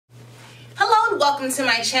welcome to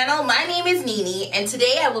my channel. My name is Nini, and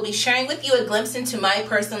today I will be sharing with you a glimpse into my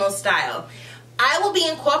personal style. I will be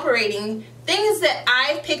incorporating things that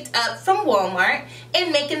I've picked up from Walmart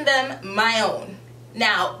and making them my own.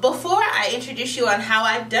 Now, before I introduce you on how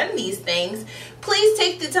I've done these things, please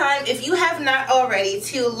take the time, if you have not already,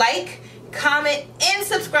 to like, comment, and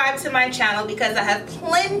subscribe to my channel because I have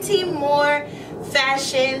plenty more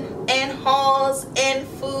fashion and hauls and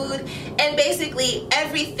food and basically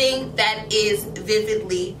everything that is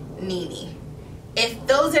vividly Nini. If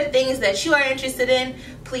those are things that you are interested in,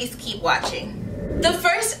 please keep watching. The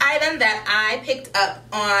first item that I picked up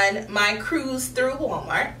on my cruise through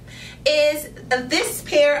Walmart is this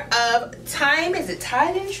pair of Time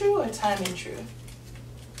and True?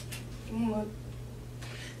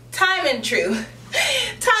 Time and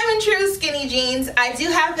True skinny jeans. I do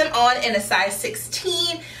have them on in a size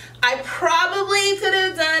 16. I probably could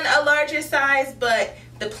have done a larger size, but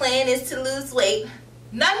the plan is to lose weight.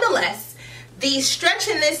 Nonetheless, the stretch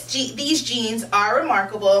in these jeans are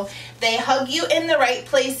remarkable. They hug you in the right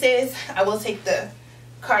places. I will take the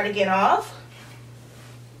cardigan off.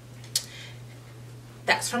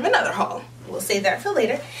 That's from another haul. We'll save that for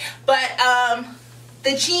later. But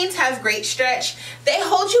the jeans have great stretch. They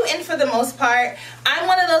hold you in for the most part. I'm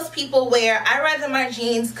one of those people where I rather my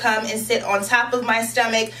jeans come and sit on top of my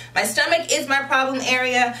stomach. My stomach is my problem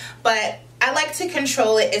area, but I like to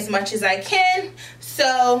control it as much as I can.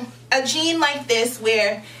 So a jean like this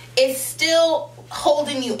where it's still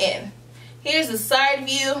holding you in. Here's a side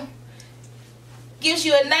view. Gives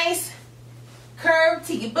you a nice curve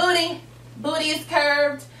to your booty. Booty is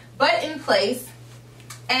curved, butt in place.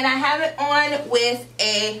 And I have it on with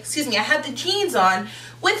I have the jeans on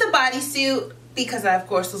with a bodysuit because I, of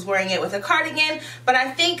course, was wearing it with a cardigan. But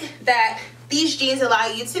I think that these jeans allow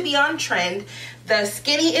you to be on trend. The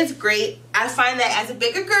skinny is great. I find that as a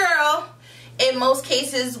bigger girl, in most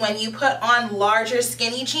cases, when you put on larger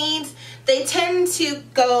skinny jeans, they tend to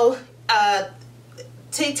go,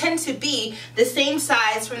 be the same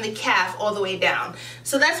size from the calf all the way down.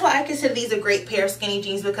 So that's why I consider these a great pair of skinny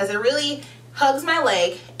jeans because it really hugs my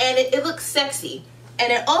leg and it looks sexy.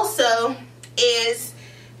 And it also is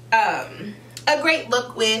a great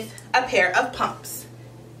look with a pair of pumps.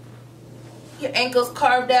 Your ankle's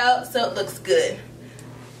carved out so it looks good.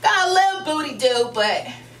 Got a little booty do, but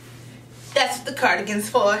that's what the cardigan's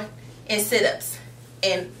for, and sit-ups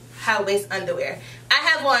and high-waist underwear. I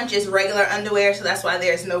have on just regular underwear, so that's why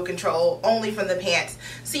there's no control, only from the pants.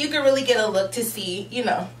 So you can really get a look to see, you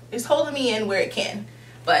know, it's holding me in where it can.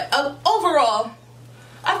 But overall,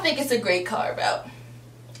 I think it's a great carve out.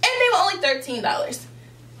 And they were only $13.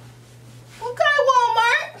 Okay,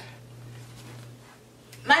 Walmart.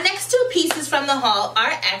 My next two pieces from the haul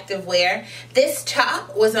are activewear. This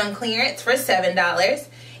top was on clearance for $7.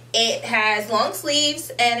 It has long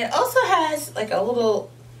sleeves and it also has like a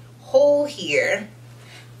little hole here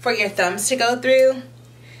for your thumbs to go through.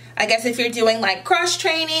 I guess if you're doing like cross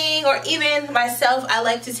training, or even myself, I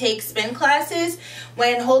like to take spin classes.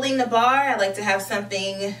 When holding the bar, I like to have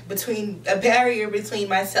something between, a barrier between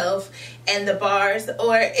myself and the bars.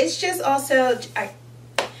 Or it's just also, I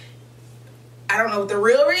don't know what the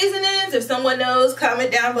real reason is. If someone knows,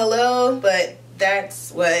 comment down below. But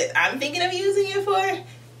that's what I'm thinking of using it for.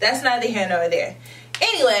 That's neither here nor there.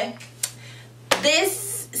 Anyway, this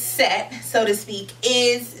set, so to speak,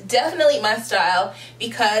 is definitely my style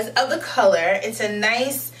because of the color. It's a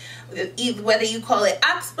nice, whether you call it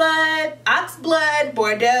oxblood,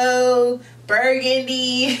 Bordeaux,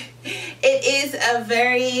 burgundy, it is a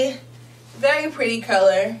very, very pretty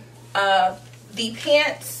color. The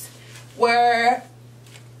pants were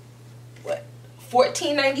what,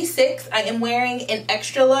 $14.96. I am wearing an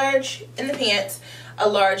extra large in the pants, a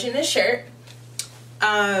large in the shirt.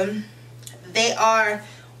 They are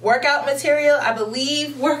workout material. I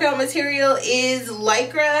believe workout material is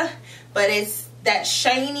Lycra, but it's that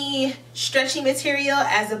shiny, stretchy material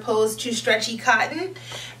as opposed to stretchy cotton.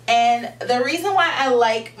 And the reason why I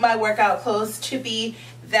like my workout clothes to be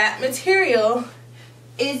that material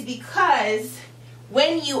is because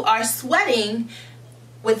when you are sweating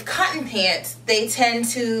with cotton pants, they tend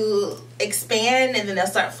to expand and then they'll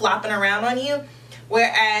start flopping around on you.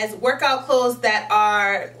 Whereas workout clothes that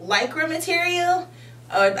are Lycra material,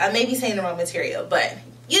 or I may be saying the wrong material, but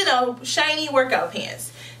you know, shiny workout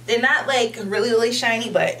pants. They're not like really, really shiny,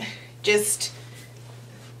 but just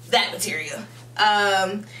that material.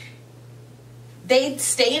 They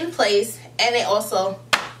stay in place and they also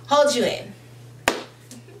hold you in.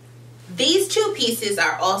 These two pieces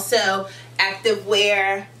are also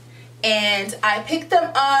activewear, and I picked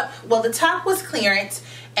them up. Well, the top was clearance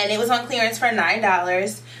and it was on clearance for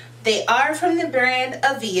 $9. They are from the brand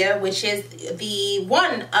Avia, which is the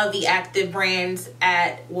one of the active brands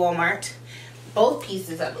at Walmart. Both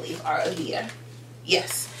pieces, I believe, are Avia.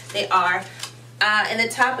 Yes, they are. In the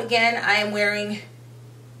top, again, I am wearing,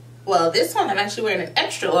 well, this one I'm actually wearing an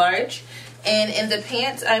extra large. And in the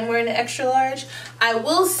pants, I'm wearing an extra large. I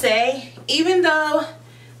will say, even though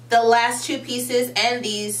the last two pieces and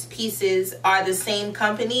these pieces are the same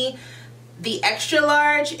company, the extra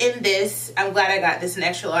large in this, I'm glad I got this in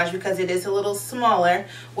extra large because it is a little smaller.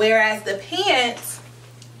 Whereas the pants,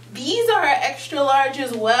 these are extra large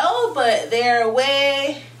as well, but they're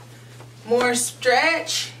way more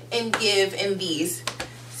stretch and give in these.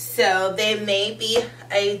 So they may be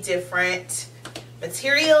a different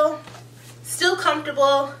material. Still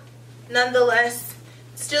comfortable, nonetheless,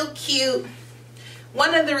 still cute.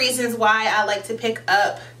 One of the reasons why I like to pick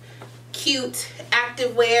up cute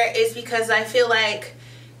activewear is because I feel like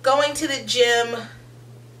going to the gym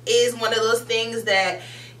is one of those things that,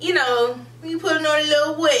 you know, you putting on a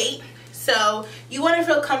little weight. So you want to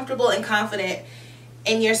feel comfortable and confident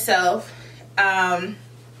in yourself. And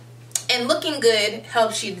looking good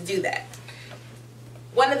helps you to do that.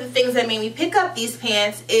 One of the things that made me pick up these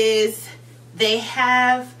pants is they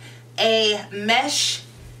have a mesh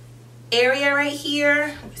area right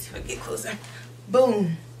here. Let me see if I can get closer.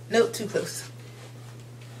 Boom. Nope, too close.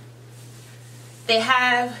 They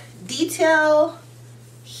have detail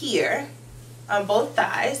here on both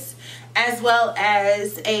thighs, as well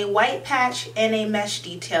as a white patch and a mesh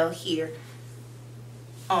detail here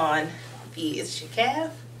on the, is your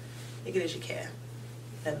calf? I think it is your calf.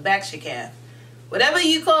 The back's your calf. Whatever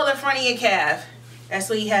you call the front of your calf, that's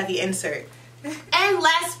where you have your insert. And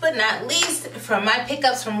last but not least, from my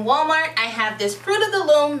pickups from Walmart, I have this Fruit of the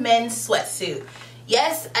Loom men's sweatsuit.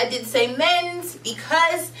 Yes, I did say men's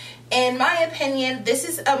because, in my opinion, this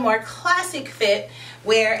is a more classic fit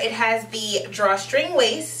where it has the drawstring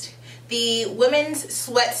waist. The women's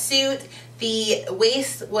sweatsuit, the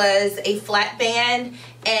waist was a flat band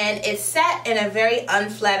and it sat in a very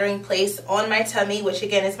unflattering place on my tummy, which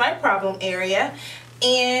again is my problem area.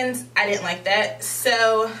 And I didn't like that,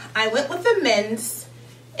 so I went with the men's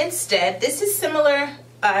instead. This is similar,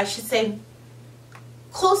 I should say,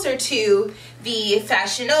 closer to the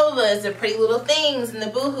Fashion Novas, the Pretty Little Things, and the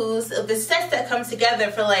Boohoos, the sets that come together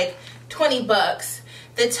for like 20 bucks.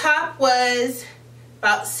 The top was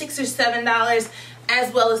about $6 or $7,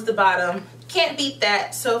 as well as the bottom. Can't beat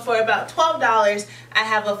that. So for about $12, I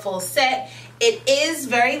have a full set. It is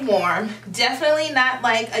very warm. Definitely not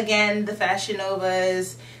like, again, the Fashion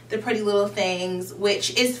Novas, the Pretty Little Things,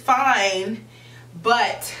 which is fine,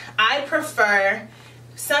 but I prefer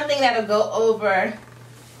something that'll go over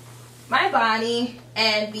my body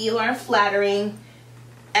and be more flattering,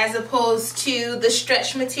 as opposed to the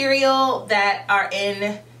stretch material that are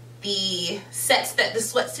in the sets, that the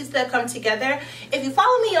sweatsuits that come together. If you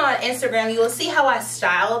follow me on Instagram, you will see how I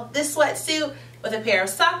styled this sweatsuit with a pair of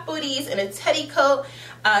sock booties and a teddy coat.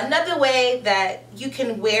 Another way that you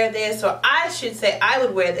can wear this, or I should say I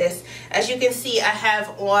would wear this, as you can see I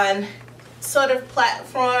have on sort of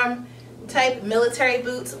platform type military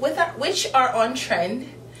boots which are on trend,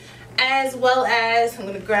 as well as, I'm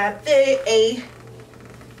going to grab as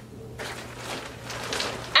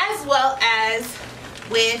well as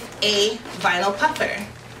with a vinyl puffer.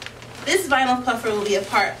 This vinyl puffer will be a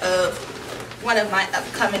part of one of my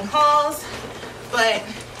upcoming hauls, but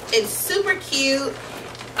it's super cute.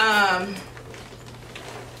 And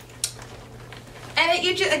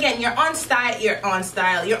you're just, again, you're on style, you're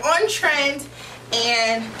on trend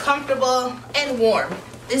and comfortable and warm.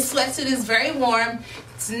 This sweatsuit is very warm.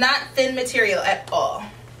 It's not thin material at all.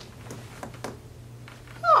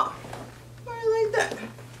 Oh, I like that.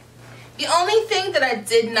 The only thing that I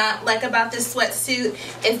did not like about this sweatsuit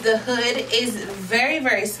is the hood is very,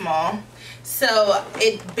 very small. So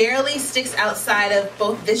it barely sticks outside of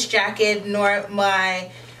both this jacket nor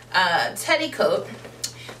my teddy coat.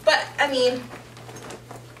 But, I mean,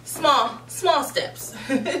 small steps.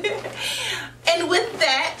 And with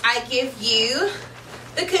that, I give you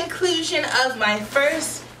the conclusion of my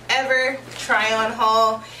first ever try-on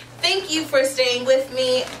haul. Thank you for staying with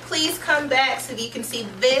me. Please come back so that you can see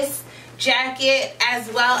this jacket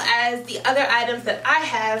as well as the other items that I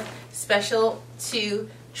have special to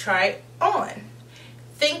try on.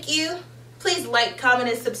 Thank you. Please like, comment,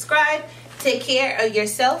 and subscribe. Take care of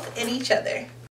yourself and each other.